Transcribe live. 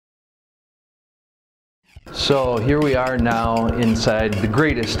So here we are now inside the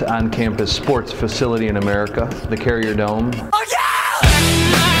greatest on-campus sports facility in America, the Carrier Dome. Oh yeah!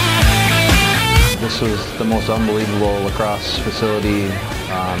 This was the most unbelievable lacrosse facility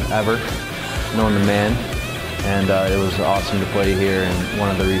ever, known to man, and it was awesome to play here. And one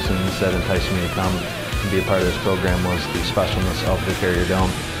of the reasons that enticed me to come and be a part of this program was the specialness of the Carrier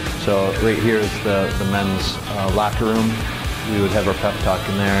Dome. So right here is the men's locker room. We would have our pep talk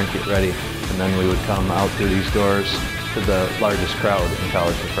in there, get ready, and then we would come out through these doors to the largest crowd in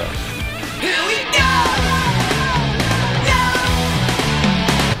college lacrosse. Here we go!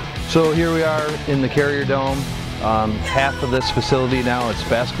 So here we are in the Carrier Dome. Half of this facility now, it's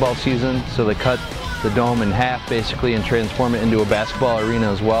basketball season, so they cut the dome in half basically and transform it into a basketball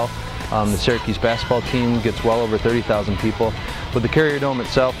arena as well. The Syracuse basketball team gets well over 30,000 people. But the Carrier Dome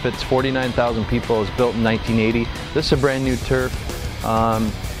itself fits 49,000 people. It was built in 1980. This is a brand new turf.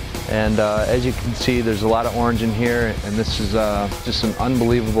 As you can see, there's a lot of orange in here, and this is just an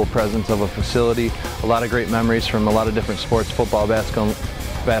unbelievable presence of a facility. A lot of great memories from a lot of different sports. Football,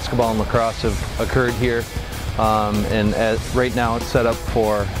 basketball and lacrosse have occurred here. Right now it's set up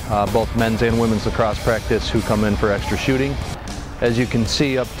for both men's and women's lacrosse practice who come in for extra shooting. As you can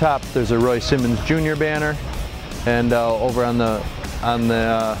see up top, there's a Roy Simmons Jr. banner, and over on the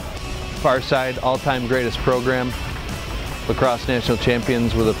far side, all-time greatest program, lacrosse national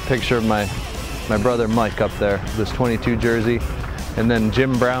champions, with a picture of my brother Mike up there, this 22 jersey, and then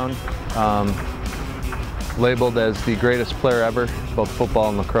Jim Brown, labeled as the greatest player ever, both football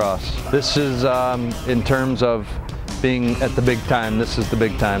and lacrosse. This is in terms of being at the big time. This is the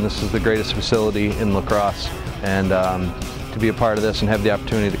big time. This is the greatest facility in lacrosse, and to be a part of this and have the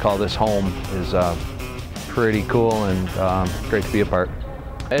opportunity to call this home is pretty cool and great to be a part.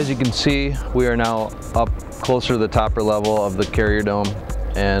 As you can see, we are now up closer to the topper level of the Carrier Dome,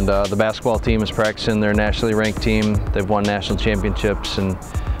 and the basketball team is practicing. They're a nationally ranked team. They've won national championships and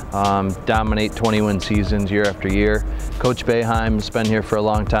dominate 20-win seasons year after year. Coach Boeheim has been here for a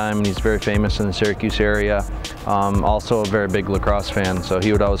long time, and he's very famous in the Syracuse area. Also a very big lacrosse fan, so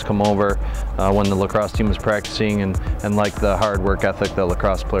he would always come over when the lacrosse team was practicing and like the hard work ethic that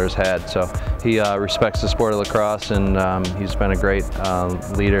lacrosse players had. So he respects the sport of lacrosse, and he's been a great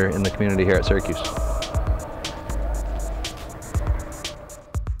leader in the community here at Syracuse.